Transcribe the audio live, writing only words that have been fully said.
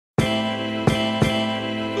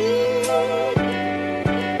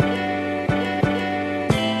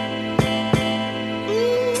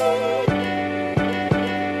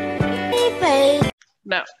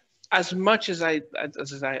as much as I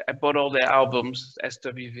bought all their albums,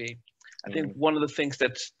 SWV, I think Mhm. one of the things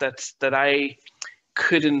that I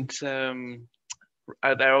couldn't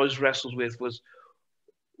that I always wrestled with was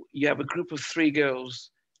you have a group of three girls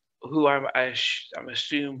who I'm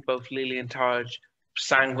assume both Lily and Taj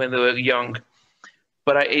sang when they were young,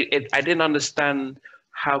 but I didn't understand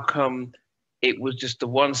how come it was just the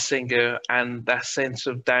one singer and that sense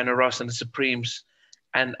of Diana Ross and the Supremes,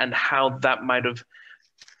 and how that might have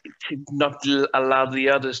not allowed the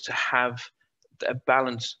others to have a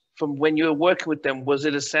balance. From when you were working with them, was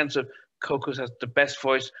it a sense of Coco's has the best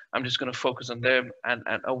voice? I'm just going to focus on them, and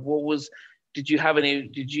what was? Did you have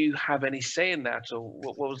any say in that, or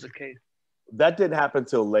what was the case? That didn't happen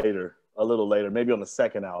till later, a little later, maybe on the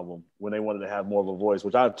second album when they wanted to have more of a voice,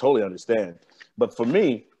 which I totally understand. But for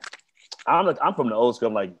me, I'm from the old school.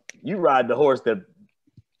 I'm like, you ride the horse that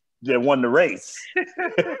won the race,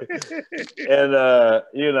 and I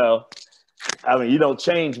mean, you don't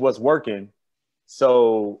change what's working,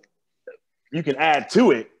 so you can add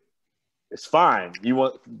to it. It's fine.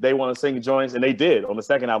 They want to sing joints, and they did on the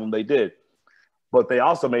second album. They did, but they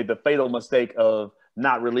also made the fatal mistake of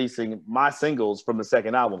not releasing my singles from the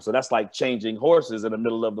second album. So that's like changing horses in the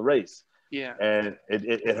middle of the race, Yeah. and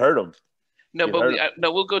it hurt them. No, It but hurt them.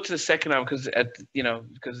 no, we'll go to the second album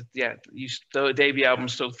because yeah, the debut album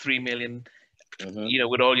sold 3 million. Mm-hmm.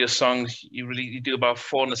 With all your songs, you do about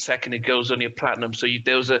four in a second. It goes on your platinum, so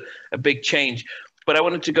there was a big change. But I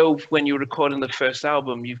wanted to go when you were recording the first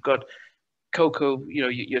album. You've got Coco.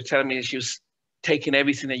 You're telling me she was taking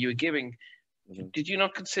everything that you were giving. Mm-hmm. Did you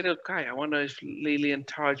not consider, okay, I wonder if Lily and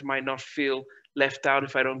Taj might not feel left out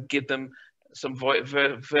if I don't give them some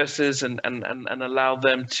verses and allow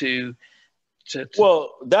them to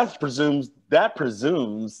Well, that presumes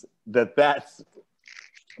that that's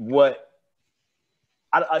what.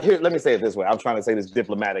 Here, let me say it this way. I'm trying to say this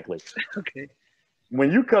diplomatically. okay,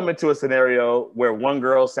 When you come into a scenario where one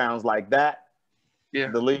girl sounds like that, yeah,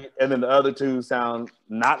 the lead, and then the other two sound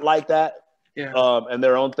not like that, yeah, and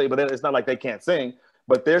their own thing, but it's not like they can't sing.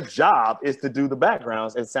 But their job is to do the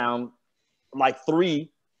backgrounds and sound like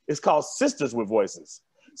three. It's called sisters with voices.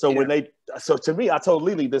 So yeah, so to me, I told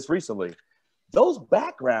Lily this recently. Those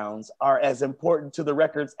backgrounds are as important to the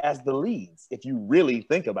records as the leads, if you really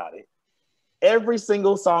think about it. Every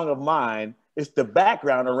single song of mine is the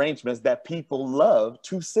background arrangements that people love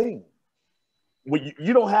to sing.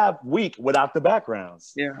 You don't have Weak without the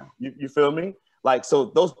backgrounds. yeah, You feel me? Like, so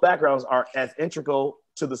those backgrounds are as integral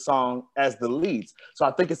to the song as the leads. So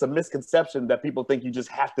I think it's a misconception that people think you just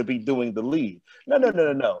have to be doing the lead. No, no, no,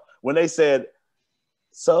 no, no. When they said,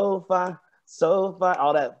 so far,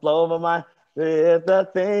 all that flow of my mind, with the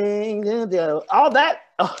thing, all that,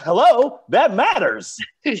 hello, that matters.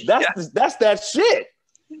 yeah, That's that shit.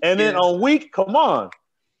 And then yeah, on Weak, come on.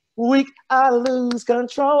 Weak, I lose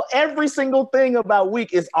control. Every single thing about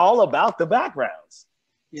Weak is all about the backgrounds.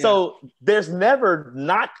 yeah, So there's never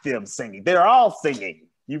not them singing. They're all singing.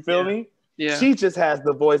 You feel yeah, me? yeah, She just has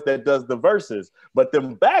the voice that does the verses. But the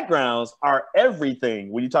backgrounds are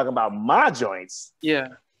everything. When you're talking about my joints, yeah,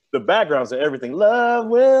 the backgrounds are everything. Love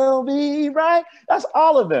will be right. That's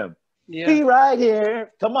all of them. yeah, Be right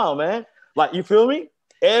here. Come on, man. Like, you feel me?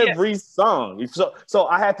 yeah, Every song. So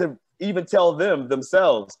I had to even tell them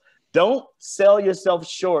themselves, don't sell yourself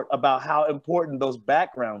short about how important those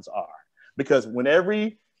backgrounds are. Because when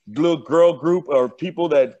every little girl group or people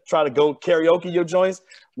that try to go karaoke your joints,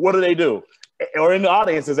 what do? Or in the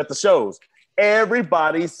audiences at the shows,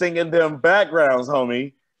 everybody's singing them backgrounds,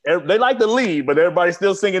 homie. They like the lead, but everybody's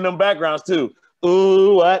still singing them backgrounds too.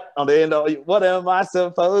 Ooh, what on the end of what am I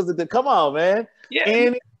supposed to do? Come on, man. yeah,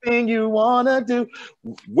 Anything you wanna do.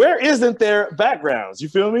 Where isn't there backgrounds? You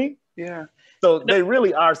feel me? yeah. So No, they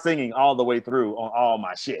really are singing all the way through on all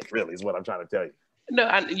my shit, really, is what I'm trying to tell you. no,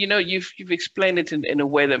 and you've explained it in a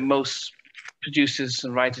way that most producers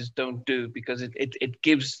and writers don't do because it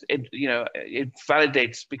gives it it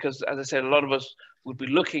validates because as I said, a lot of us would be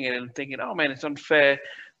looking at it and thinking, oh man, it's unfair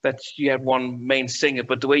that you have one main singer,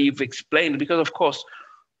 but the way you've explained it, because of course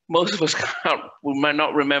most of us we might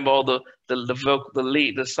not remember all the vocal, the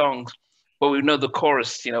lead, the songs, but we know the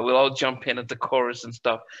chorus. We'll all jump in at the chorus and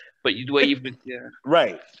stuff. But the way you've been, yeah,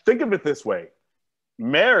 Right. Think of it this way.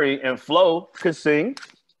 Mary and Flo could sing.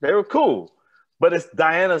 They were cool. But it's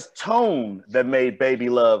Diana's tone that made Baby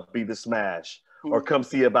Love be the smash or Come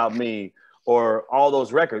See About Me or all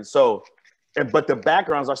those records. So, but the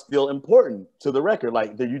backgrounds are still important to the record.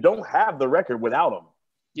 Like, you don't have the record without them.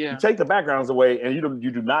 You yeah, take the backgrounds away and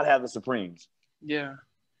you do not have the Supremes. yeah.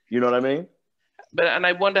 You know what I mean? And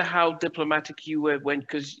I wonder how diplomatic you were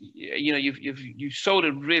because you sold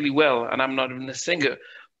it really well, and I'm not even a singer,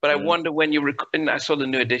 But I wonder when and I saw the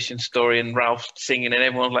New Edition story and Ralph singing, and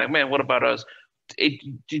everyone's like, "Man, what about us?"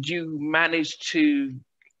 Did you manage to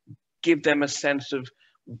give them a sense of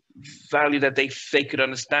value that they could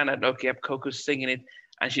understand that? Okay, Coco's singing it,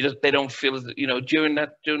 and they don't feel,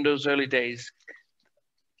 during those early days.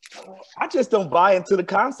 I just don't buy into the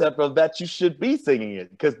concept of that you should be singing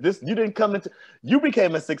it, because you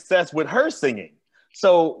became a success with her singing.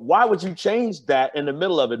 So why would you change that in the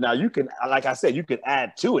middle of it? Now you can, like I said, you can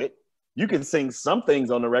add to it. You can sing some things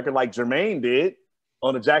on the record like Jermaine did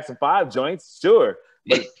on the Jackson 5 joints, sure.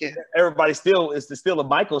 But everybody it's still a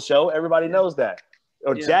Michael show. Everybody knows that.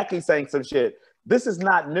 Or Jackie sang some shit. This is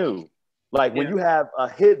not new. Like when you have a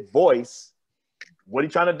hit voice, what are you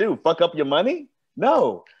trying to do? Fuck up your money?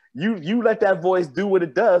 No. You let that voice do what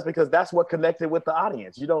it does, because that's what connected with the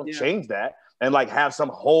audience. You don't change that and like have some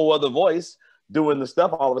whole other voice doing the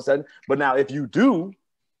stuff all of a sudden. But now if you do,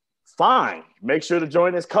 fine. Make sure the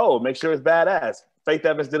joint is cold. Make sure it's badass. Faith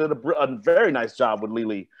Evans did a very nice job with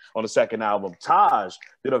Lily on the second album. Taj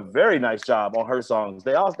did a very nice job on her songs.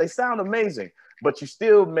 They sound amazing, but you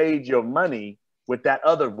still made your money with that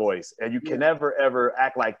other voice, and you can never ever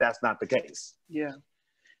act like that's not the case. Yeah.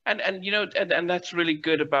 And that's really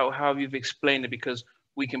good about how you've explained it, because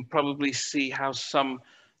we can probably see how some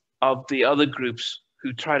of the other groups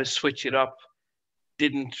who try to switch it up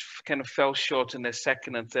didn't kind of fell short in their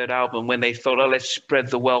second and third album when they thought, oh, let's spread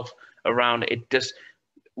the wealth around.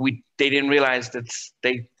 They didn't realize that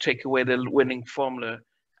they take away the winning formula.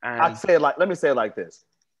 And let me say it like this.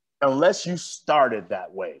 Unless you started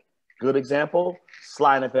that way. Good example,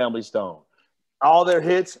 Sly and the Family Stone. All their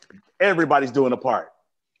hits, everybody's doing a part.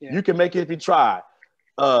 Yeah. You can make it if you try.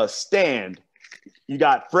 Stand. You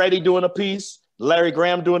got Freddie doing a piece, Larry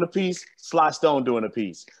Graham doing a piece, Sly Stone doing a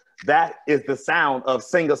piece. That is the sound of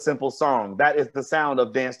Sing a Simple Song. That is the sound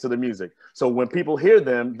of Dance to the Music. So when people hear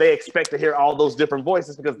them, they expect to hear all those different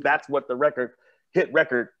voices, because that's what the hit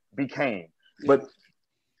record became. But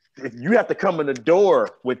if you have to come in the door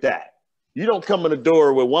with that. You don't come in the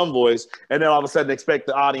door with one voice and then all of a sudden expect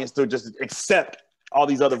the audience to just accept all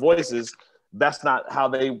these other voices. That's not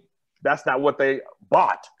what they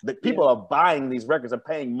bought. The people are buying these records and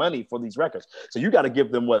paying money for these records. So you got to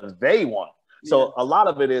give them what they want. So a lot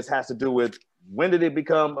of it has to do with, when did it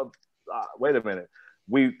become, wait a minute,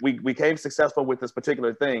 we became successful with this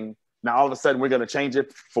particular thing. Now all of a sudden we're going to change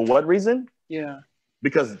it for what reason? Yeah.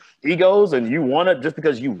 Because egos and just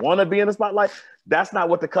because you want to be in the spotlight, that's not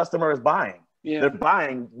what the customer is buying. Yeah. They're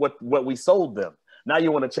buying what we sold them. Now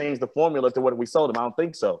you want to change the formula to what we sold them. I don't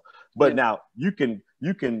think so. But now you can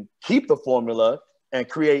keep the formula and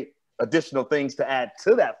create additional things to add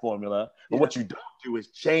to that formula. But what you don't do is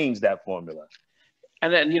change that formula.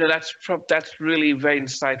 And then, that's really very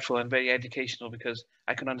insightful and very educational, because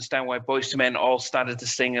I can understand why Boyz II Men all started to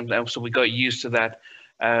sing, and so we got used to that.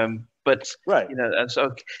 And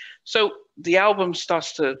so the album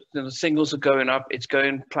starts to, the singles are going up, it's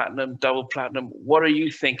going platinum, double platinum. What are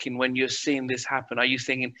you thinking when you're seeing this happen? Are you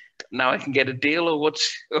thinking, now I can get a deal, or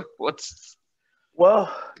what's?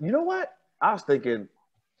 Well, you know what? I was thinking,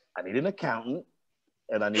 I need an accountant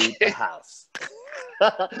and I need a house.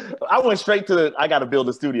 I went straight to I got to build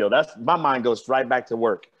a studio. My mind goes right back to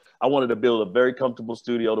work. I wanted to build a very comfortable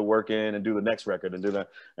studio to work in and do the next record and do that.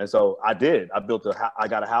 And so I did. I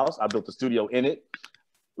got a house. I built a studio in it.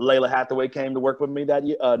 Layla Hathaway came to work with me that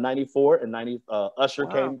year, 94 and 90. Usher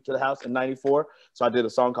came to the house in 94. So I did a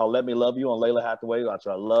song called Let Me Love You on Layla Hathaway, which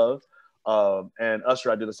I love. And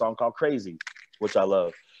Usher, I did a song called Crazy, which I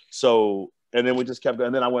love. So, and then we just kept going.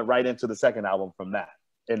 And then I went right into the second album from that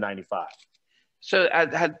in 95. So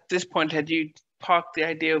at this point, had you parked the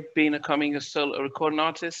idea of becoming a solo recording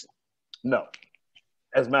artist? No.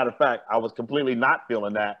 As a matter of fact, I was completely not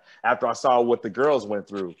feeling that after I saw what the girls went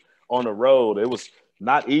through on the road. It was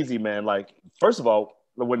not easy, man. Like, first of all,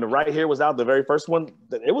 when the Right Here was out, the very first one,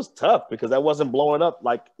 it was tough because that wasn't blowing up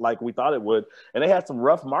like we thought it would. And they had some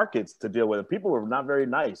rough markets to deal with. People were not very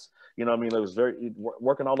nice. You know what I mean? It was very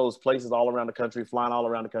working all those places all around the country, flying all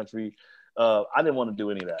around the country. I didn't want to do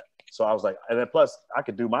any of that. So I was like, and then plus I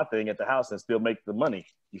could do my thing at the house and still make the money.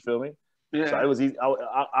 You feel me? Yeah. So it was easy.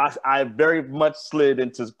 I very much slid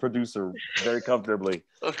into producer very comfortably.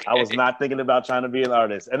 Okay. I was not thinking about trying to be an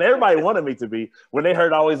artist. And everybody wanted me to be. When they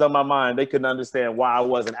heard Always on My Mind, they couldn't understand why I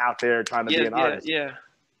wasn't out there trying to be an artist. Yeah.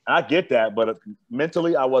 And I get that, but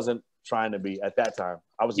mentally I wasn't trying to be at that time.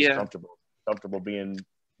 I was just comfortable being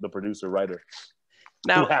the producer, writer.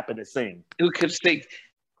 Now, who happened to sing. Who could sing.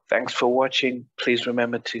 Thanks for watching. Please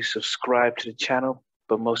remember to subscribe to the channel,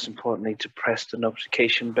 but most importantly, to press the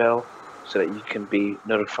notification bell so that you can be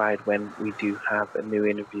notified when we do have a new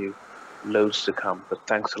interview. loads to come. But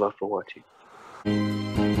thanks a lot for watching.